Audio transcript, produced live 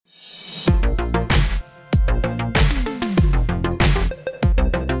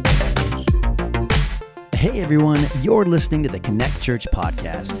Hey everyone, you're listening to the Connect Church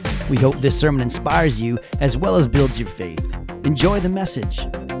podcast. We hope this sermon inspires you as well as builds your faith. Enjoy the message.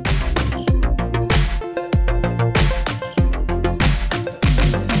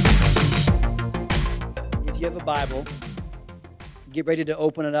 If you have a Bible, get ready to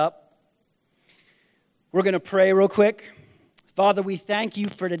open it up. We're going to pray real quick. Father, we thank you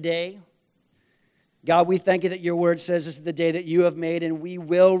for today. God, we thank you that your word says this is the day that you have made, and we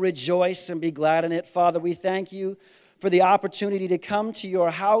will rejoice and be glad in it. Father, we thank you for the opportunity to come to your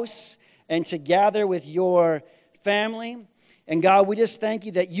house and to gather with your family. And God, we just thank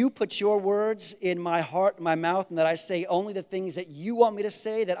you that you put your words in my heart, my mouth, and that I say only the things that you want me to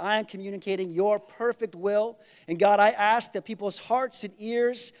say, that I am communicating your perfect will. And God, I ask that people's hearts and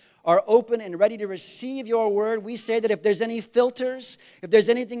ears are open and ready to receive your word. We say that if there's any filters, if there's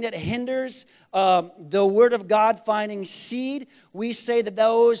anything that hinders the word of God finding seed, we say that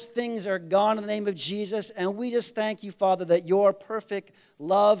those things are gone in the name of Jesus. And we just thank you, Father, that your perfect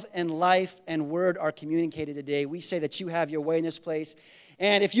love and life and word are communicated today. We say that you have your way in this place.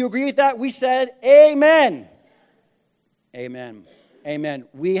 And if you agree with that, we said, amen. Amen. Amen.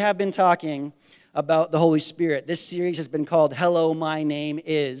 We have been talking about the Holy Spirit. This series has been called Hello, My Name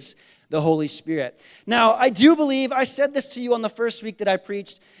is the Holy Spirit. Now, I do believe, I said this to you on the first week that I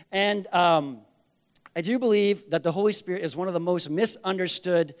preached, and I do believe that the Holy Spirit is one of the most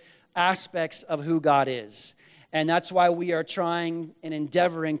misunderstood aspects of who God is. And that's why we are trying and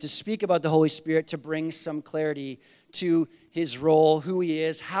endeavoring to speak about the Holy Spirit to bring some clarity to his role, who he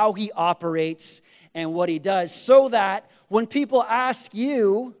is, how he operates, and what he does, so that when people ask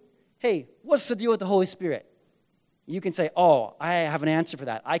you, hey, what's the deal with the Holy Spirit? You can say, oh, I have an answer for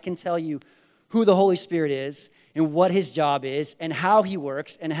that. I can tell you who the Holy Spirit is and what his job is and how he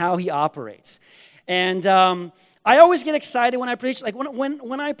works and how he operates. And I always get excited when I preach. Like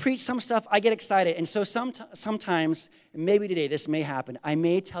when I preach some stuff, I get excited. And so sometimes, maybe today this may happen, I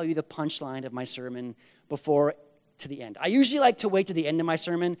may tell you the punchline of my sermon before to the end. I usually like to wait to the end of my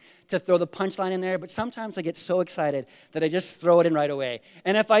sermon to throw the punchline in there, but sometimes I get so excited that I just throw it in right away.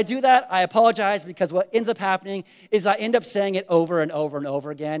 And if I do that, I apologize, because what ends up happening is I end up saying it over and over and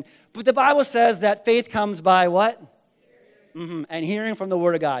over again. But the Bible says that faith comes by what? And hearing from the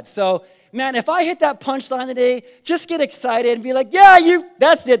Word of God. So, man, if I hit that punchline today, just get excited and be like, yeah,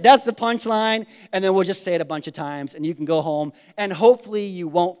 that's it, that's the punchline. And then we'll just say it a bunch of times, and you can go home, and hopefully you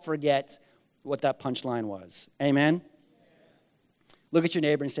won't forget what that punchline was. Amen? Look at your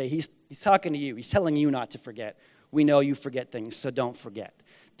neighbor and say, he's talking to you. He's telling you not to forget. We know you forget things, so don't forget.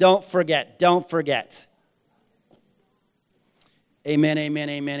 Don't forget. Don't forget. Amen, amen,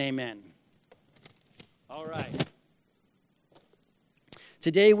 amen, amen. All right.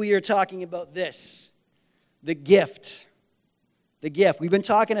 Today we are talking about this, the gift. The gift. We've been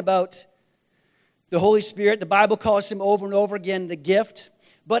talking about the Holy Spirit. The Bible calls him over and over again the gift.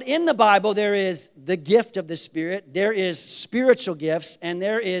 But in the Bible, there is the gift of the Spirit, there is spiritual gifts, and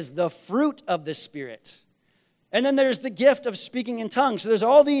there is the fruit of the Spirit. And then there's the gift of speaking in tongues. So there's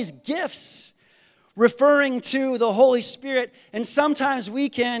all these gifts referring to the Holy Spirit, and sometimes we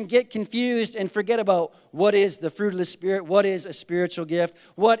can get confused and forget about what is the fruit of the Spirit, what is a spiritual gift,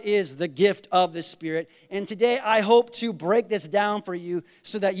 what is the gift of the Spirit. And today I hope to break this down for you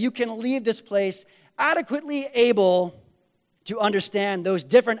so that you can leave this place adequately able to understand those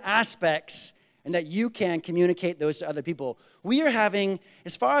different aspects and that you can communicate those to other people. We are having,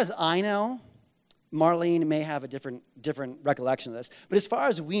 as far as I know, Marlene may have a different recollection of this, but as far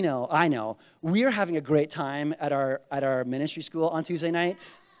as I know, we are having a great time at our ministry school on Tuesday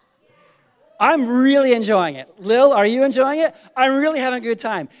nights. I'm really enjoying it. Lil, are you enjoying it? I'm really having a good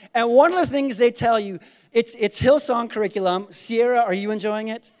time. And one of the things they tell you, it's Hillsong curriculum. Sierra, are you enjoying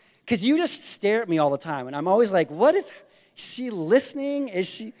it? Because you just stare at me all the time, and I'm always like, is she listening?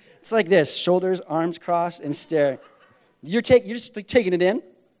 It's like this, shoulders, arms crossed, and stare. You're just taking it in?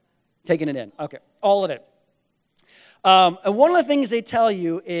 Taking it in. Okay, all of it. And one of the things they tell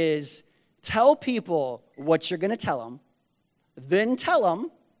you is tell people what you're going to tell them,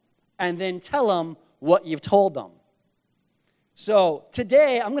 and then tell them what you've told them. So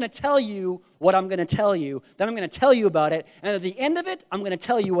today, I'm going to tell you what I'm going to tell you, then I'm going to tell you about it, and at the end of it, I'm going to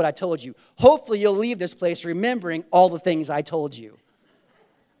tell you what I told you. Hopefully, you'll leave this place remembering all the things I told you.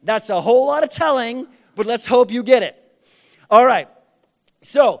 That's a whole lot of telling, but let's hope you get it. All right,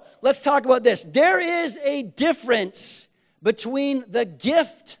 so let's talk about this. There is a difference between the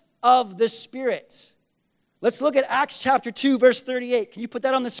gift of the Spirit. Let's look at Acts chapter 2, verse 38. Can you put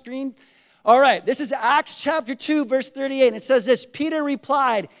that on the screen? All right, this is Acts chapter 2, verse 38, and it says this, Peter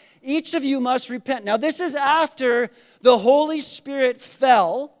replied, each of you must repent. Now, this is after the Holy Spirit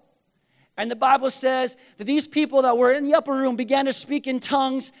fell, And the Bible says that these people that were in the upper room began to speak in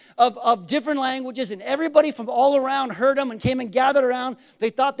tongues of different languages, and everybody from all around heard them and came and gathered around. They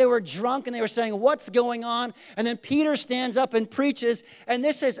thought they were drunk, and they were saying, what's going on? And then Peter stands up and preaches, and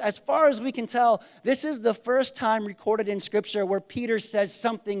this is, as far as we can tell, this is the first time recorded in Scripture where Peter says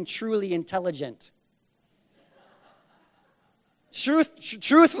something truly intelligent.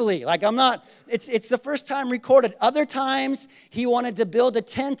 Truthfully, like it's the first time recorded. Other times, he wanted to build a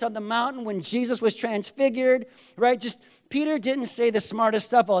tent on the mountain when Jesus was transfigured, right? Peter didn't say the smartest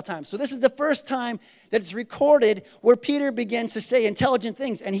stuff all the time. So this is the first time that it's recorded where Peter begins to say intelligent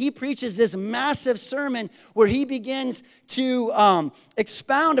things. And he preaches this massive sermon where he begins to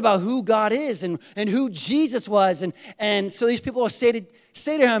expound about who God is and who Jesus was. And so these people will say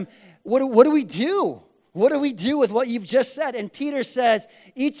to him, what do we do? What do we do with what you've just said? And Peter says,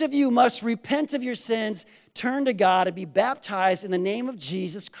 each of you must repent of your sins, turn to God, and be baptized in the name of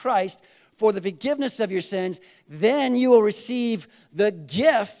Jesus Christ for the forgiveness of your sins. Then you will receive the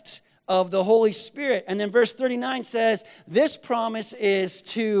gift of the Holy Spirit. And then verse 39 says, this promise is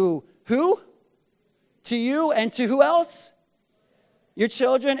to who? To you, and to who else? Your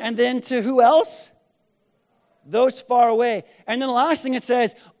children. And then to who else? Those far away. And then the last thing it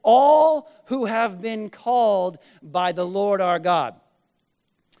says, all who have been called by the Lord our God.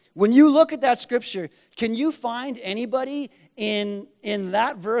 When you look at that scripture, can you find anybody in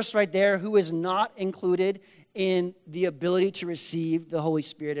that verse right there who is not included in the ability to receive the Holy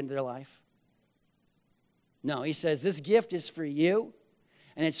Spirit into their life? No, he says this gift is for you,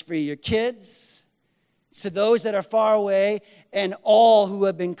 and it's for your kids, to those that are far away, and all who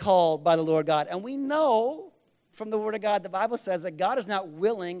have been called by the Lord God. And we know from the Word of God, the Bible says that God is not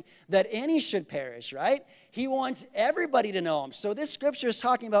willing that any should perish, right? He wants everybody to know Him. So this scripture is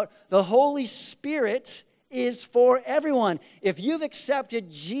talking about the Holy Spirit is for everyone. If you've accepted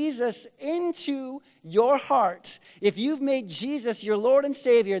Jesus into your heart, if you've made Jesus your Lord and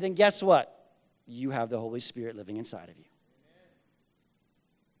Savior, then guess what? You have the Holy Spirit living inside of you.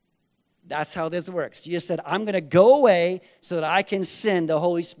 That's how this works. Jesus said, I'm going to go away so that I can send the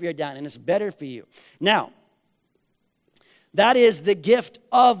Holy Spirit down, and it's better for you. Now, that is the gift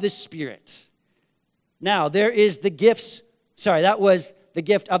of the Spirit. Now, there is the gifts. That was the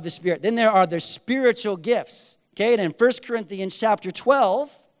gift of the Spirit. Then there are the spiritual gifts. Okay, and in 1 Corinthians chapter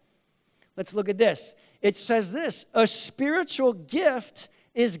 12, let's look at this. It says this, a spiritual gift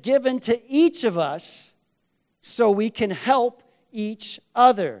is given to each of us so we can help each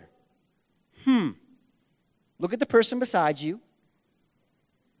other. Look at the person beside you.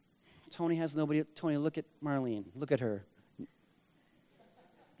 Tony has nobody. Tony, look at Marlene. Look at her.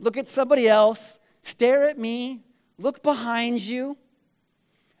 Look at somebody else. Stare at me. Look behind you.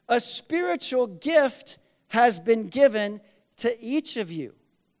 A spiritual gift has been given to each of you.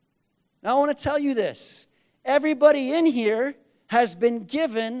 Now, I want to tell you this. Everybody in here has been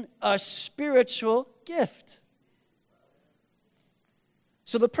given a spiritual gift.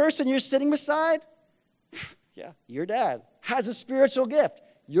 So the person you're sitting beside, your dad, has a spiritual gift.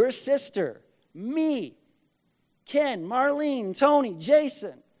 Your sister, me, Ken, Marlene, Tony,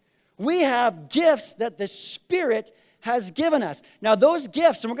 Jason. We have gifts that the Spirit has given us. Now, those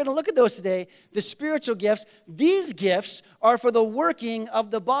gifts, and we're going to look at those today, the spiritual gifts, these gifts are for the working of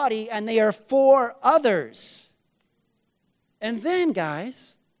the body, and they are for others. And then,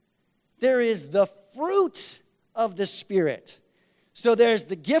 guys, there is the fruit of the Spirit. So there's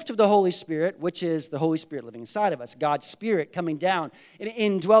the gift of the Holy Spirit, which is the Holy Spirit living inside of us, God's Spirit coming down and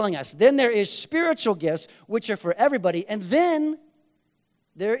indwelling us. Then there is spiritual gifts, which are for everybody. And then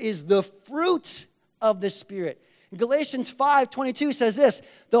there is the fruit of the Spirit. Galatians 5:22 says this,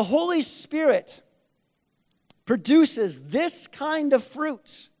 the Holy Spirit produces this kind of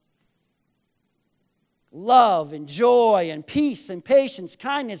fruit. Love and joy and peace and patience,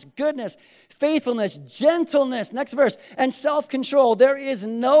 kindness, goodness, faithfulness, gentleness, next verse, and self-control. There is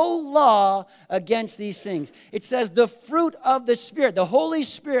no law against these things. It says the fruit of the Spirit, the Holy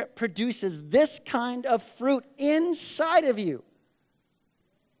Spirit produces this kind of fruit inside of you.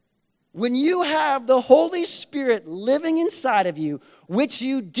 When you have the Holy Spirit living inside of you, which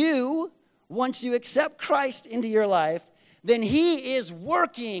you do once you accept Christ into your life, then He is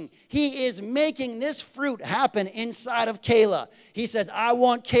working. He is making this fruit happen inside of Kayla. He says, I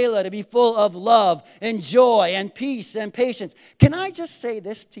want Kayla to be full of love and joy and peace and patience. Can I just say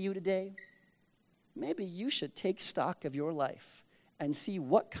this to you today? Maybe you should take stock of your life and see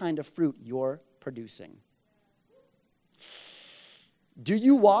what kind of fruit you're producing. Do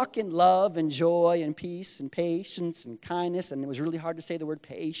you walk in love and joy and peace and patience and kindness? And it was really hard to say the word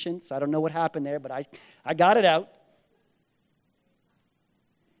patience. I don't know what happened there, but I got it out.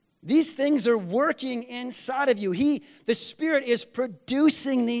 These things are working inside of you. The Spirit is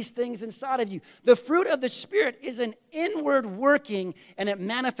producing these things inside of you. The fruit of the Spirit is an inward working, and it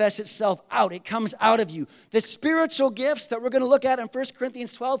manifests itself out. It comes out of you. The spiritual gifts that we're going to look at in 1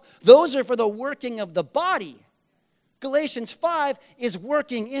 Corinthians 12, those are for the working of the body. Galatians 5 is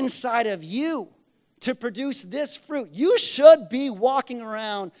working inside of you to produce this fruit. You should be walking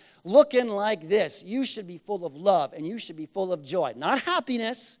around looking like this. You should be full of love, and you should be full of joy. Not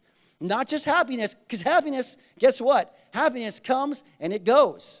happiness. Not just happiness, because happiness, guess what? Happiness comes and it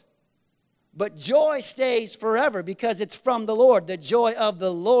goes. But joy stays forever because it's from the Lord. The joy of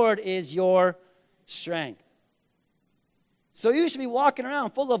the Lord is your strength. So you should be walking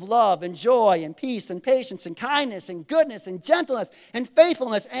around full of love and joy and peace and patience and kindness and goodness and gentleness and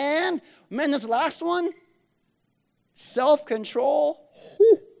faithfulness. And, man, this last one, self-control.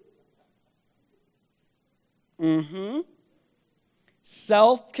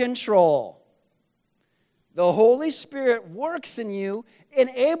 Self-control. The Holy Spirit works in you,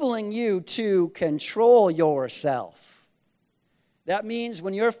 enabling you to control yourself. That means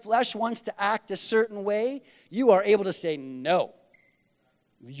when your flesh wants to act a certain way, you are able to say, no,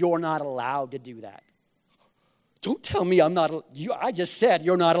 you're not allowed to do that. Don't tell me I just said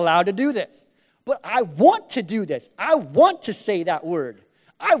you're not allowed to do this. But I want to do this. I want to say that word.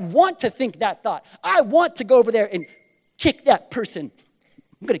 I want to think that thought. I want to go over there and kick that person.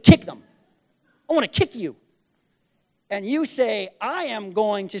 I'm going to kick them. I want to kick you. And you say, I am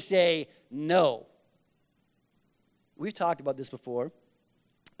going to say no. We've talked about this before,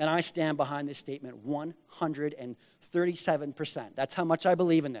 and I stand behind this statement 137%. That's how much I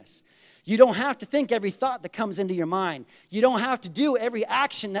believe in this. You don't have to think every thought that comes into your mind. You don't have to do every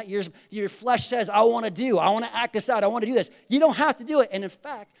action that your flesh says, I want to do. I want to act this out. I want to do this. You don't have to do it. And in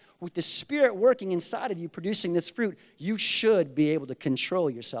fact, with the Spirit working inside of you, producing this fruit, you should be able to control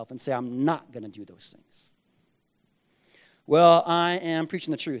yourself and say, I'm not going to do those things. Well, I am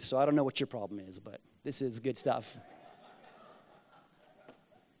preaching the truth, so I don't know what your problem is, but this is good stuff.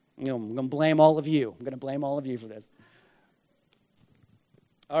 I'm going to blame all of you. I'm going to blame all of you for this.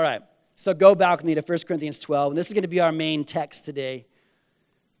 All right, so go back with me to 1 Corinthians 12, and this is going to be our main text today.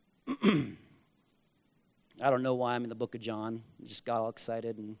 I don't know why I'm in the book of John. I just got all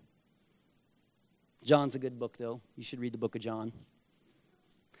excited. And John's a good book, though. You should read the book of John.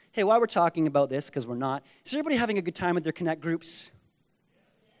 Hey, while we're talking about this, because we're not, is everybody having a good time at their Connect groups?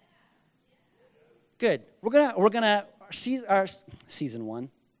 Good. We're gonna our season 1.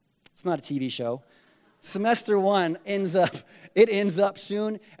 It's not a TV show. Semester 1 ends up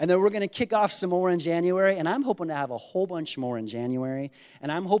soon, and then we're going to kick off some more in January, and I'm hoping to have a whole bunch more in January,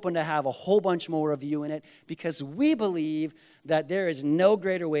 and I'm hoping to have a whole bunch more of you in it, because we believe that there is no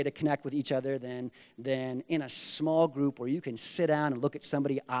greater way to connect with each other than in a small group where you can sit down and look at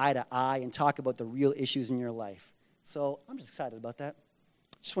somebody eye to eye and talk about the real issues in your life. So I'm just excited about that.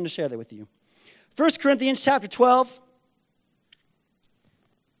 Just want to share that with you. 1 Corinthians chapter 12.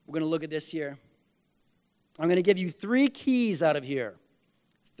 We're going to look at this here. I'm going to give you 3 keys out of here.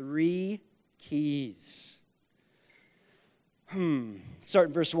 3 keys. Start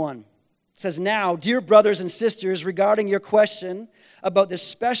in verse 1. It says, now, dear brothers and sisters, regarding your question about the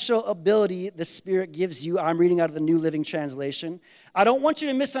special ability the Spirit gives you, I'm reading out of the New Living Translation. I don't want you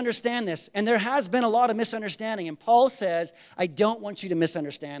to misunderstand this. And there has been a lot of misunderstanding. And Paul says, I don't want you to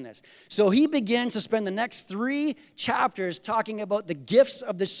misunderstand this. So he begins to spend the next 3 chapters talking about the gifts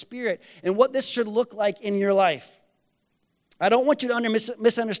of the Spirit and what this should look like in your life. I don't want you to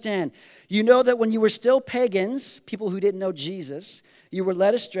misunderstand. You know that when you were still pagans, people who didn't know Jesus, you were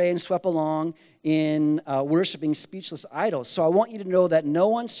led astray and swept along in worshiping speechless idols. So I want you to know that no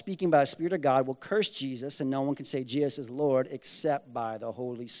one speaking by the Spirit of God will curse Jesus, and no one can say Jesus is Lord except by the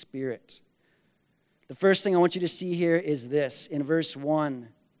Holy Spirit. The first thing I want you to see here is this. In verse 1,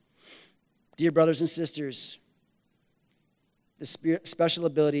 dear brothers and sisters, the special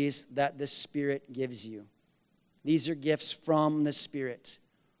abilities that the Spirit gives you. These are gifts from the Spirit.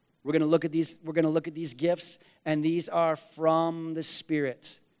 We're going to look at these gifts, and these are from the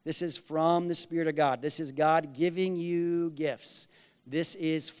Spirit. This is from the Spirit of God. This is God giving you gifts. This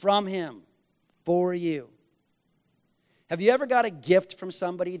is from Him for you. Have you ever got a gift from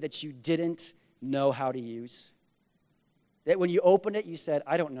somebody that you didn't know how to use? That when you opened it, you said,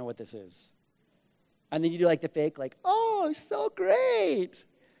 I don't know what this is. And then you do like the fake, like, oh, so great.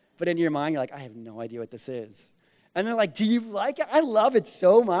 But in your mind, you're like, I have no idea what this is. And they're like, do you like it? I love it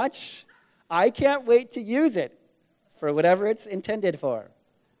so much. I can't wait to use it for whatever it's intended for.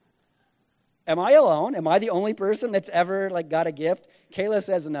 Am I alone? Am I the only person that's ever got a gift? Kayla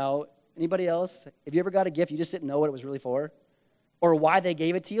says no. Anybody else? Have you ever got a gift you just didn't know what it was really for? or why they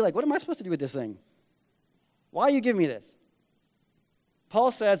gave it to you. Like, what am I supposed to do with this thing? Why are you giving me this?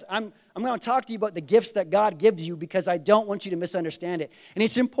 Paul says, I'm going to talk to you about the gifts that God gives you because I don't want you to misunderstand it. And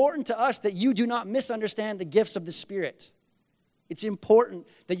it's important to us that you do not misunderstand the gifts of the Spirit. It's important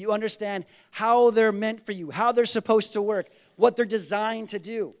that you understand how they're meant for you, how they're supposed to work, what they're designed to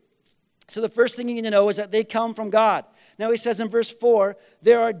do. So the first thing you need to know is that they come from God. Now he says in verse 4,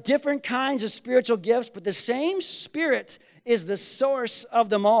 there are different kinds of spiritual gifts, but the same Spirit is the source of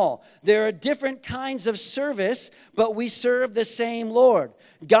them all. There are different kinds of service, but we serve the same Lord.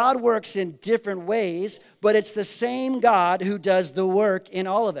 God works in different ways, but it's the same God who does the work in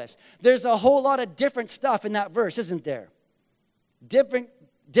all of us. There's a whole lot of different stuff in that verse, isn't there? Different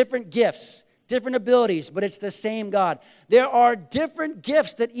gifts, different abilities, but it's the same God. There are different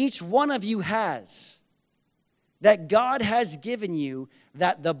gifts that each one of you has, that God has given you,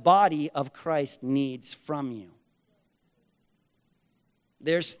 that the body of Christ needs from you.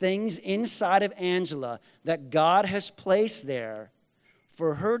 There's things inside of Angela that God has placed there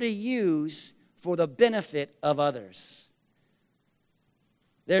for her to use for the benefit of others.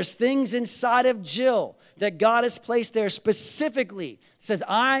 There's things inside of Jill that God has placed there specifically.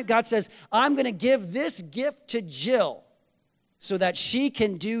 God says, I'm going to give this gift to Jill so that she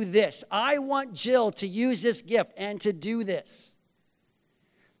can do this. I want Jill to use this gift and to do this.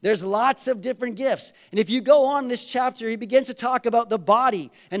 There's lots of different gifts. And if you go on this chapter, he begins to talk about the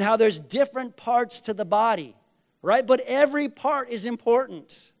body and how there's different parts to the body, right? But every part is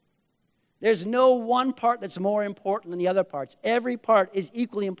important. There's no one part that's more important than the other parts. Every part is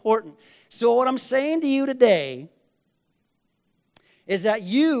equally important. So what I'm saying to you today is that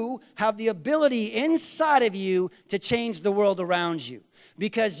you have the ability inside of you to change the world around you.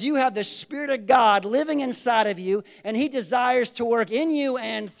 Because you have the Spirit of God living inside of you, and He desires to work in you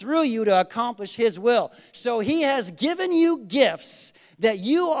and through you to accomplish His will. So He has given you gifts that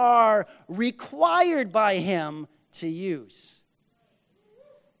you are required by Him to use.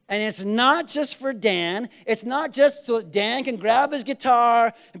 And it's not just for Dan. It's not just so that Dan can grab his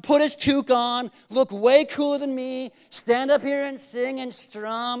guitar and put his toque on, look way cooler than me, stand up here and sing and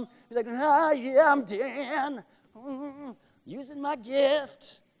strum. Be like, yeah, I'm Dan. Using my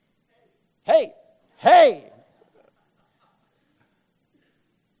gift. Hey.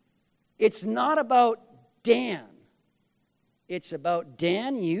 It's not about Dan. It's about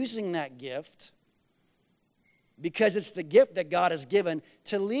Dan using that gift because it's the gift that God has given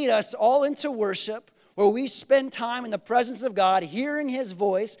to lead us all into worship, where we spend time in the presence of God, hearing His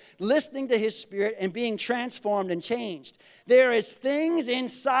voice, listening to His Spirit, and being transformed and changed. There is things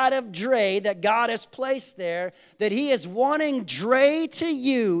inside of Dre that God has placed there that He is wanting Dre to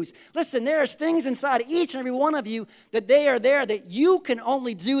use. Listen, there is things inside each and every one of you that they are there that you can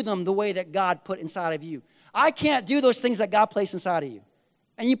only do them the way that God put inside of you. I can't do those things that God placed inside of you.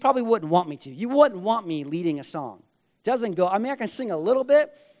 And you probably wouldn't want me to. You wouldn't want me leading a song. Doesn't go. I mean, I can sing a little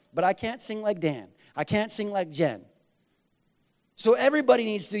bit, but I can't sing like Dan. I can't sing like Jen. So everybody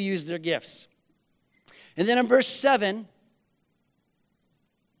needs to use their gifts. And then in verse 7,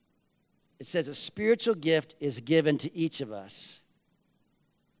 it says a spiritual gift is given to each of us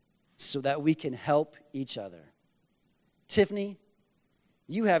so that we can help each other. Tiffany,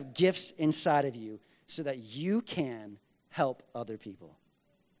 you have gifts inside of you so that you can help other people.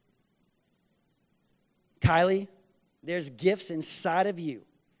 Kylie, there's gifts inside of you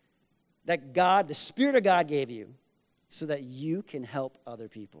that God, the Spirit of God gave you so that you can help other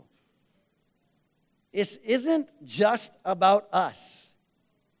people. It isn't just about us.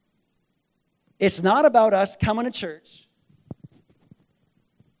 It's not about us coming to church.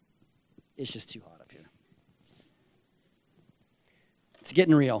 It's just too hot up here. It's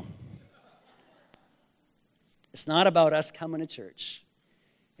getting real. It's not about us coming to church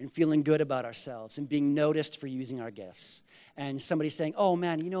and feeling good about ourselves and being noticed for using our gifts. And somebody saying, oh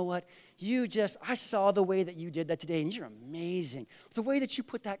man, you know what? I saw the way that you did that today and you're amazing. The way that you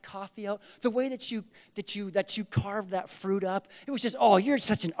put that coffee out, the way that you carved that fruit up. It was just, oh, you're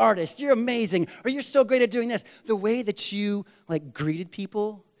such an artist. You're amazing. Or you're so great at doing this. The way that you greeted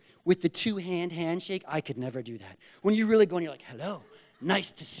people with the two-hand handshake, I could never do that. When you really go and you're like, hello,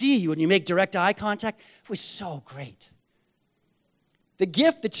 nice to see you, and you make direct eye contact, it was so great. The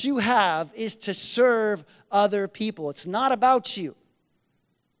gift that you have is to serve other people. It's not about you.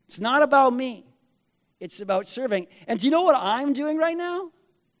 It's not about me. It's about serving. And do you know what I'm doing right now?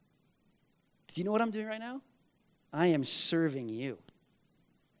 Do you know what I'm doing right now? I am serving you.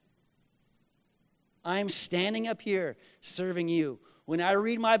 I'm standing up here serving you. When I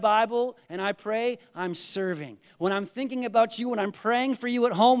read my Bible and I pray, I'm serving. When I'm thinking about you, when I'm praying for you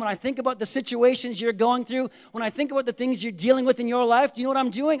at home, when I think about the situations you're going through, when I think about the things you're dealing with in your life, do you know what I'm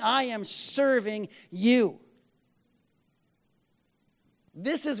doing? I am serving you.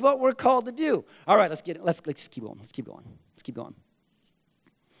 This is what we're called to do. All right, let's keep going. Let's keep going.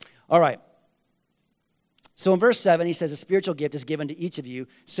 All right. So in verse 7, he says, a spiritual gift is given to each of you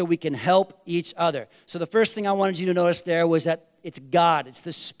so we can help each other. So the first thing I wanted you to notice there was that it's God. It's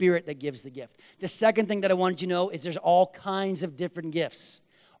the Spirit that gives the gift. The second thing that I wanted you to know is there's all kinds of different gifts.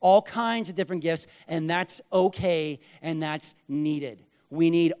 All kinds of different gifts, and that's okay, and that's needed. We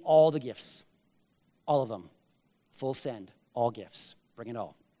need all the gifts. All of them. Full send. All gifts. Bring it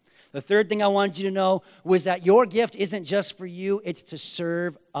all. The third thing I wanted you to know was that your gift isn't just for you, it's to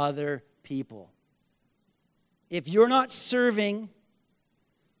serve other people. If you're not serving,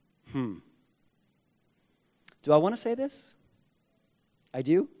 do I want to say this? I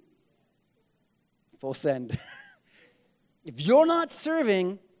do? Full send. If you're not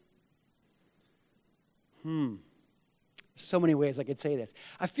serving, so many ways I could say this.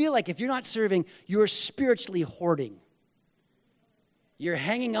 I feel like if you're not serving, you're spiritually hoarding. You're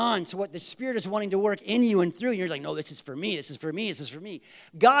hanging on to what the Spirit is wanting to work in you and through you. You're like, no, this is for me, this is for me, this is for me.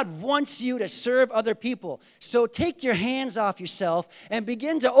 God wants you to serve other people. So take your hands off yourself and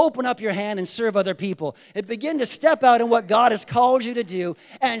begin to open up your hand and serve other people. And begin to step out in what God has called you to do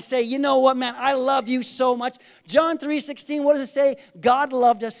and say, you know what, man, I love you so much. John 3:16, what does it say? God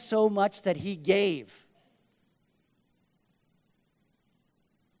loved us so much that he gave.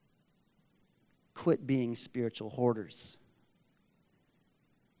 Quit being spiritual hoarders.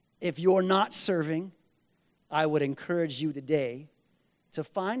 If you're not serving, I would encourage you today to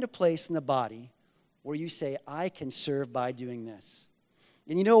find a place in the body where you say, I can serve by doing this.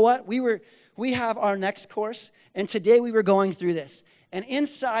 And you know what? We have our next course, and today we were going through this. And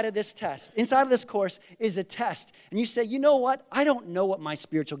inside of this course is a test. And you say, you know what? I don't know what my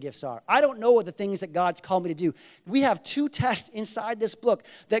spiritual gifts are. I don't know what the things that God's called me to do. We have 2 tests inside this book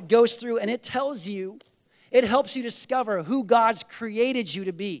that goes through, and it tells you, it helps you discover who God's created you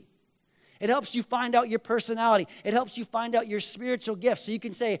to be. It helps you find out your personality. It helps you find out your spiritual gifts. So you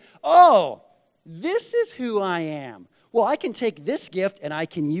can say, oh, this is who I am. Well, I can take this gift and I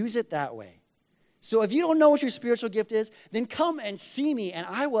can use it that way. So if you don't know what your spiritual gift is, then come and see me and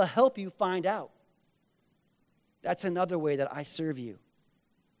I will help you find out. That's another way that I serve you.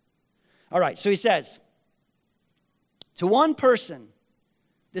 All right, so he says, to one person,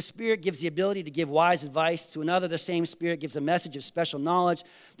 the Spirit gives the ability to give wise advice. To another, the same Spirit gives a message of special knowledge.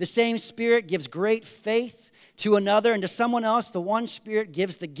 The same Spirit gives great faith. To another and to someone else, the one Spirit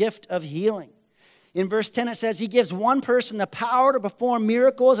gives the gift of healing. In verse 10, it says, he gives one person the power to perform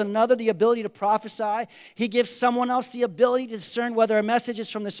miracles, and another the ability to prophesy. He gives someone else the ability to discern whether a message is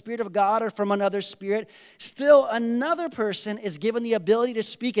from the Spirit of God or from another spirit. Still, another person is given the ability to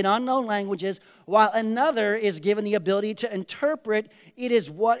speak in unknown languages, while another is given the ability to interpret it is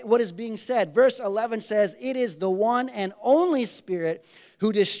what is being said. Verse 11 says, it is the one and only Spirit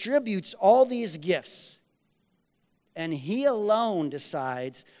who distributes all these gifts, and he alone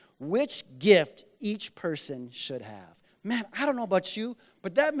decides which gift each person should have. Man, I don't know about you,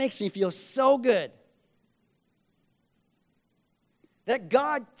 but that makes me feel so good. That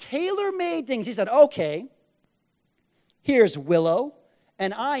God tailor-made things. He said, okay, here's Willow,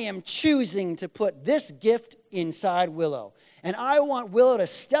 and I am choosing to put this gift inside Willow. And I want Willow to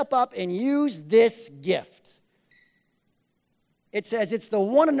step up and use this gift. It says it's the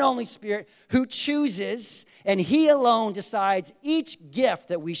one and only Spirit who chooses, and he alone decides each gift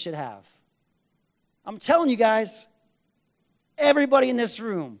that we should have. I'm telling you guys, everybody in this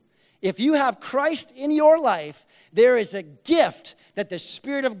room, if you have Christ in your life, there is a gift that the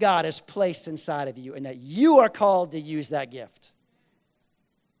Spirit of God has placed inside of you and that you are called to use that gift.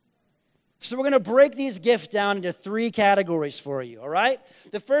 So we're going to break these gifts down into 3 categories for you, all right?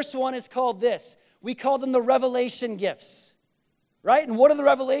 The first one is called this. We call them the revelation gifts. Right? And what are the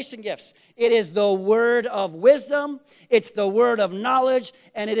revelation gifts? It is the word of wisdom, it's the word of knowledge,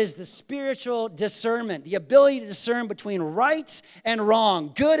 and it is the spiritual discernment, the ability to discern between right and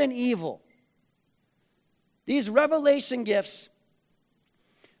wrong, good and evil. These revelation gifts,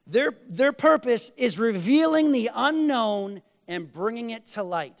 their purpose is revealing the unknown and bringing it to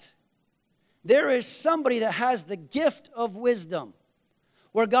light. There is somebody that has the gift of wisdom,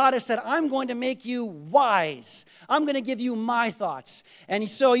 where God has said, I'm going to make you wise. I'm going to give you my thoughts. And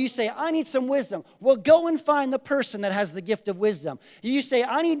so you say, I need some wisdom. Well, go and find the person that has the gift of wisdom. You say,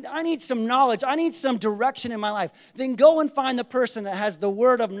 I need some knowledge. I need some direction in my life. Then go and find the person that has the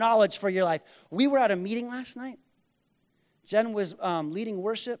word of knowledge for your life. We were at a meeting last night. Jen was leading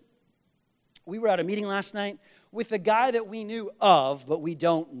worship. We were at a meeting last night with a guy that we knew of, but we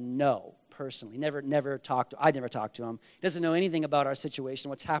don't know personally. Never talked. I never talked to him. He doesn't know anything about our situation,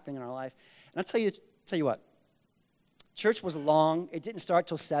 what's happening in our life. And I'll tell you what. Church was long. It didn't start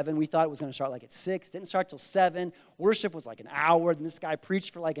till 7. We thought it was going to start like at 6. It didn't start till 7. Worship was like an hour. Then this guy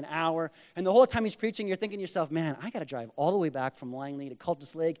preached for like an hour. And the whole time he's preaching, you're thinking to yourself, man, I got to drive all the way back from Langley to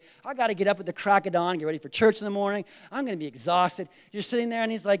Cultus Lake. I got to get up at the crack of dawn, get ready for church in the morning. I'm going to be exhausted. You're sitting there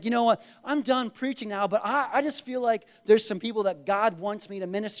and he's like, you know what? I'm done preaching now, but I just feel like there's some people that God wants me to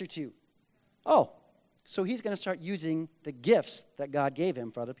minister to. Oh, so he's going to start using the gifts that God gave him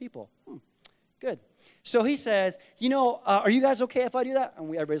for other people. Good. So he says, are you guys okay if I do that? And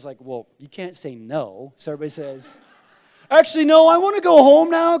everybody's like, well, you can't say no. So everybody says, actually, no, I want to go home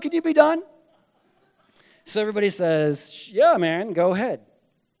now. Can you be done? So everybody says, yeah, man, go ahead.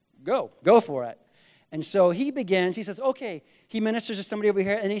 Go for it. And so he says, okay. He ministers to somebody over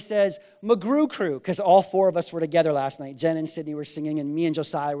here, and he says, McGrew Crew, because all 4 of us were together last night. Jen and Sydney were singing, and me and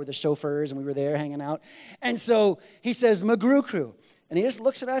Josiah were the chauffeurs, and we were there hanging out. And so he says, McGrew Crew. And he just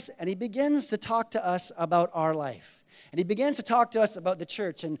looks at us, and he begins to talk to us about our life. And he begins to talk to us about the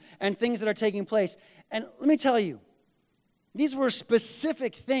church and things that are taking place. And let me tell you, these were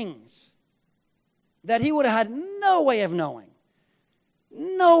specific things that he would have had no way of knowing.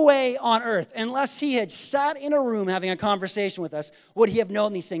 No way on earth, unless he had sat in a room having a conversation with us, would he have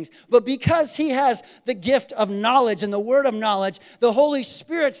known these things. But because he has the gift of knowledge and the word of knowledge, the Holy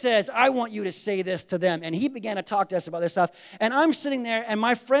Spirit says, I want you to say this to them. And he began to talk to us about this stuff. And I'm sitting there, and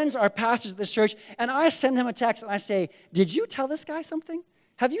my friends are pastors at this church, and I send him a text, and I say, did you tell this guy something?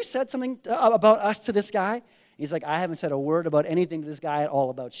 Have you said something about us to this guy? He's like, I haven't said a word about anything to this guy at all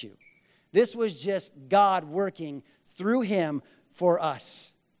about you. This was just God working through him for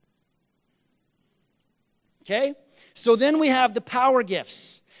us. Okay? So then we have the power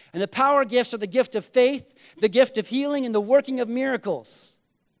gifts. And the power gifts are the gift of faith, the gift of healing, and the working of miracles.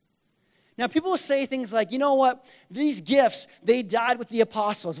 Now, people will say things like, you know what? These gifts, they died with the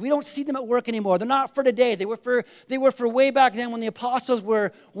apostles. We don't see them at work anymore. They're not for today. They were for way back then when the apostles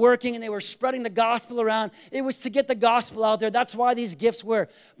were working and they were spreading the gospel around. It was to get the gospel out there. That's why these gifts were.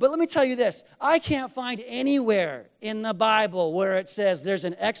 But let me tell you this. I can't find anywhere in the Bible where it says there's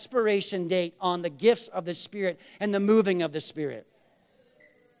an expiration date on the gifts of the Spirit and the moving of the Spirit.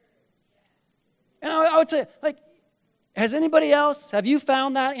 And I would say, like, have you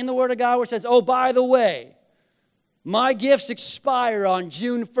found that in the Word of God where it says, oh, by the way, my gifts expire on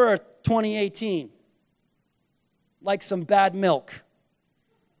June 1st, 2018, like some bad milk?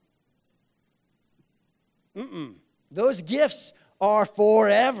 Those gifts are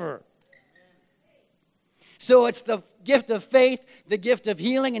forever. So it's the gift of faith, the gift of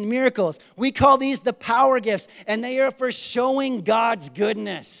healing and miracles. We call these the power gifts, and they are for showing God's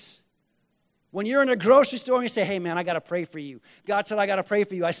goodness. When you're in a grocery store and you say, hey, man, I got to pray for you. God said, I got to pray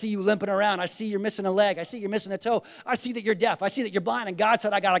for you. I see you limping around. I see you're missing a leg. I see you're missing a toe. I see that you're deaf. I see that you're blind. And God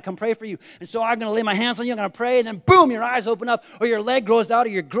said, I got to come pray for you. And so I'm going to lay my hands on you. I'm going to pray. And then, boom, your eyes open up, or your leg grows out, or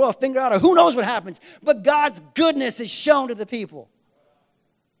you grow a finger out, or who knows what happens. But God's goodness is shown to the people.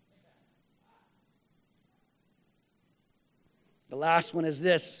 The last one is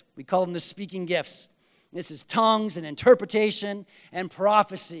this. We call them the speaking gifts. This is tongues and interpretation and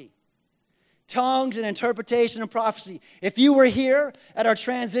prophecy. Tongues and interpretation and prophecy. If you were here at our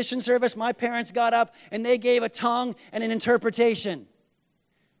transition service, my parents got up and they gave a tongue and an interpretation.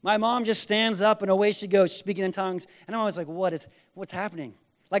 My mom just stands up and away she goes, speaking in tongues. And I'm always like, what's happening?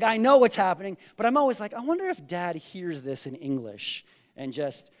 Like, I know what's happening, but I'm always like, I wonder if Dad hears this in English. And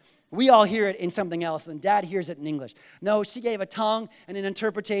we all hear it in something else, and Dad hears it in English. No, she gave a tongue and an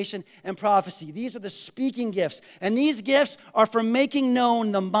interpretation and prophecy. These are the speaking gifts. And these gifts are for making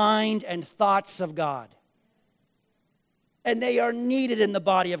known the mind and thoughts of God. And they are needed in the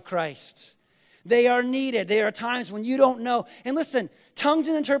body of Christ. They are needed. There are times when you don't know. And listen, tongues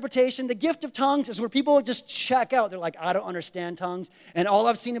and interpretation, the gift of tongues is where people just check out. They're like, I don't understand tongues. And all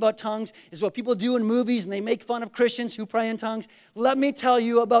I've seen about tongues is what people do in movies, and they make fun of Christians who pray in tongues. Let me tell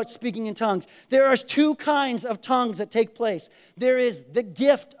you about speaking in tongues. There are 2 kinds of tongues that take place. There is the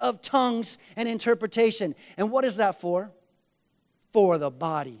gift of tongues and interpretation. And what is that for? For the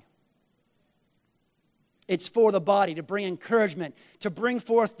body. It's for the body, to bring encouragement, to bring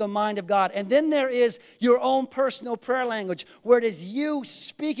forth the mind of God. And then there is your own personal prayer language, where it is you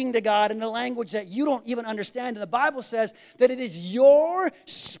speaking to God in a language that you don't even understand. And the Bible says that it is your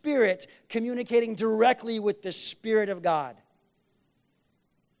spirit communicating directly with the Spirit of God.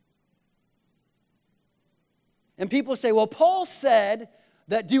 And people say, well, Paul said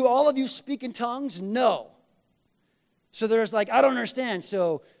that do all of you speak in tongues? No. So there's like, I don't understand.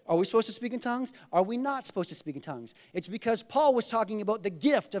 So are we supposed to speak in tongues? Are we not supposed to speak in tongues? It's because Paul was talking about the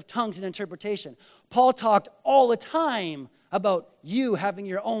gift of tongues and interpretation. Paul talked all the time about you having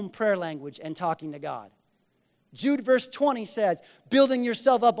your own prayer language and talking to God. Jude verse 20 says, building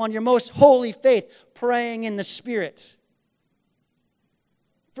yourself up on your most holy faith, praying in the Spirit.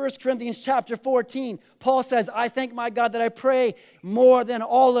 1 Corinthians chapter 14, Paul says, I thank my God that I pray more than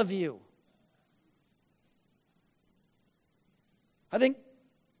all of you. I think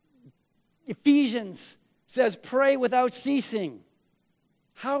Ephesians says, pray without ceasing.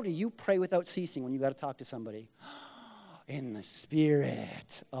 How do you pray without ceasing when you got to talk to somebody? In the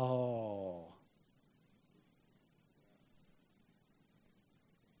Spirit. Oh.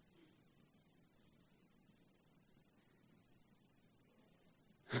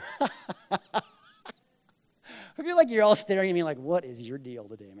 I feel like you're all staring at me like, what is your deal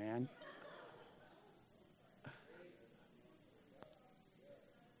today, man?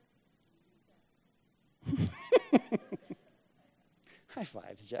 High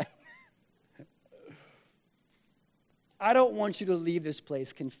fives, Jen. I don't want you to leave this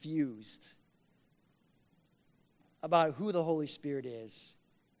place confused about who the Holy Spirit is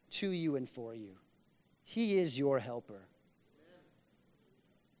to you and for you. He is your helper.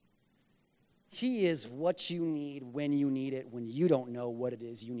 He is what you need when you need it, when you don't know what it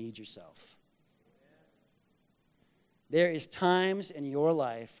is you need yourself. There is times in your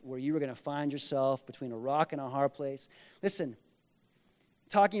life where you are going to find yourself between a rock and a hard place. Listen,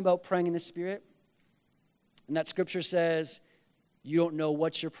 talking about praying in the Spirit, and that scripture says you don't know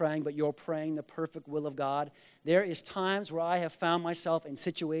what you're praying, but you're praying the perfect will of God. There is times where I have found myself in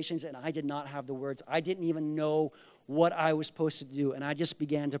situations and I did not have the words. I didn't even know what I was supposed to do, and I just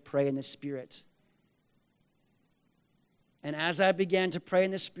began to pray in the Spirit. And as I began to pray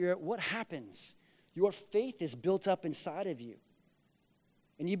in the Spirit, what happens? Your faith is built up inside of you.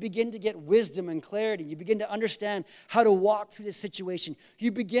 And you begin to get wisdom and clarity. You begin to understand how to walk through this situation.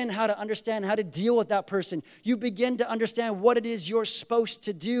 You begin how to understand how to deal with that person. You begin to understand what it is you're supposed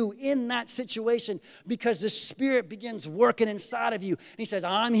to do in that situation because the Spirit begins working inside of you. And He says,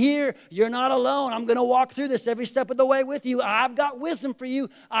 I'm here. You're not alone. I'm going to walk through this every step of the way with you. I've got wisdom for you.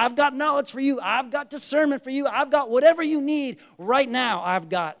 I've got knowledge for you. I've got discernment for you. I've got whatever you need right now. I've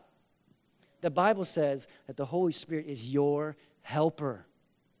got. The Bible says that the Holy Spirit is your helper.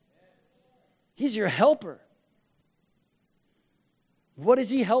 He's your helper. What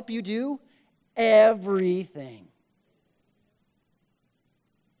does He help you do? Everything.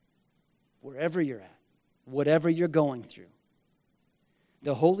 Wherever you're at, whatever you're going through,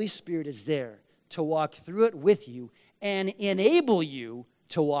 the Holy Spirit is there to walk through it with you and enable you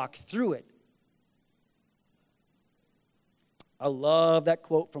to walk through it. I love that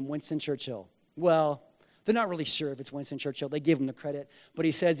quote from Winston Churchill. Well, they're not really sure if it's Winston Churchill. They give him the credit. But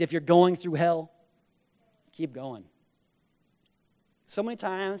he says, if you're going through hell, keep going. So many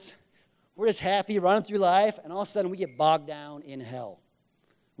times, we're just happy running through life, and all of a sudden we get bogged down in hell.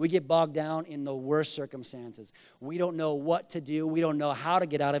 We get bogged down in the worst circumstances. We don't know what to do. We don't know how to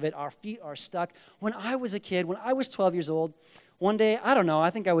get out of it. Our feet are stuck. When I was a kid, when I was 12 years old, one day, I don't know,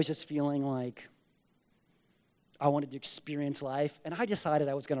 I think I was just feeling like I wanted to experience life, and I decided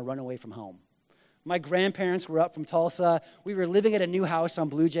I was going to run away from home. My grandparents were up from Tulsa. We were living at a new house on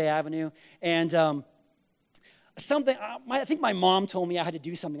Blue Jay Avenue. And I think my mom told me I had to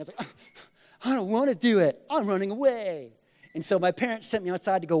do something. I was like, I don't want to do it. I'm running away. And so my parents sent me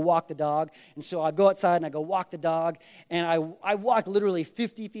outside to go walk the dog. And so I go outside and I go walk the dog. And I walk literally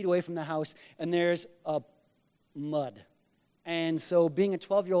 50 feet away from the house. And there's a mud. And so being a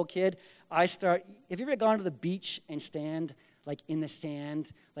 12-year-old kid, have you ever gone to the beach and stand like in the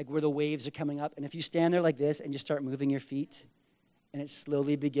sand, like where the waves are coming up? And if you stand there like this and you start moving your feet, and it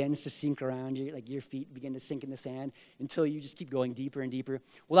slowly begins to sink around you, like your feet begin to sink in the sand until you just keep going deeper and deeper.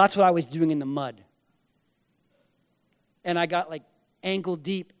 Well, that's what I was doing in the mud. And I got like ankle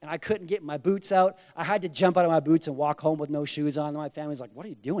deep, and I couldn't get my boots out. I had to jump out of my boots and walk home with no shoes on. And my family's like, what are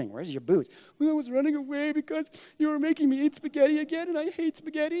you doing? Where's your boots? Well, I was running away because you were making me eat spaghetti again, and I hate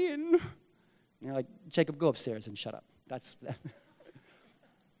spaghetti. And you're like, Jacob, go upstairs and shut up.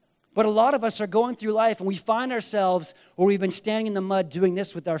 But a lot of us are going through life, and we find ourselves where we've been standing in the mud doing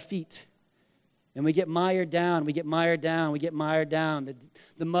this with our feet. And we get mired down, we get mired down, we get mired down.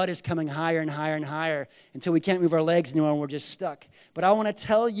 The mud is coming higher and higher and higher until we can't move our legs anymore and we're just stuck. But I want to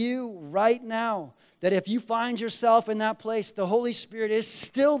tell you right now that if you find yourself in that place, the Holy Spirit is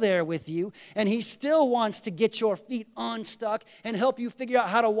still there with you, and He still wants to get your feet unstuck and help you figure out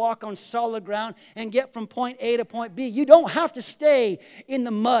how to walk on solid ground and get from point A to point B. You don't have to stay in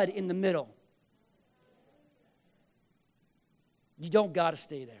the mud in the middle. You don't got to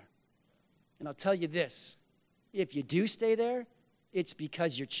stay there. And I'll tell you this, if you do stay there, it's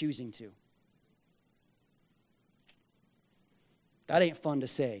because you're choosing to. That ain't fun to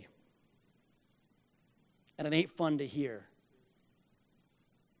say. And it ain't fun to hear.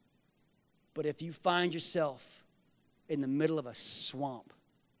 But if you find yourself in the middle of a swamp,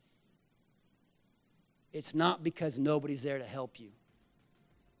 it's not because nobody's there to help you.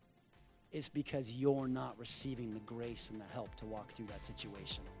 It's because you're not receiving the grace and the help to walk through that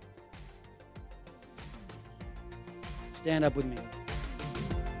situation. Stand up with me.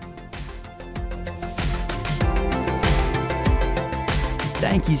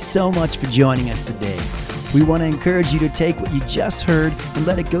 Thank you so much for joining us today. We want to encourage you to take what you just heard and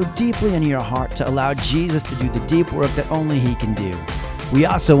let it go deeply into your heart to allow Jesus to do the deep work that only He can do. We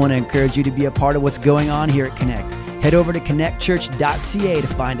also want to encourage you to be a part of what's going on here at Connect. Head over to connectchurch.ca to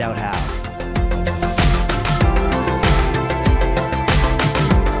find out how.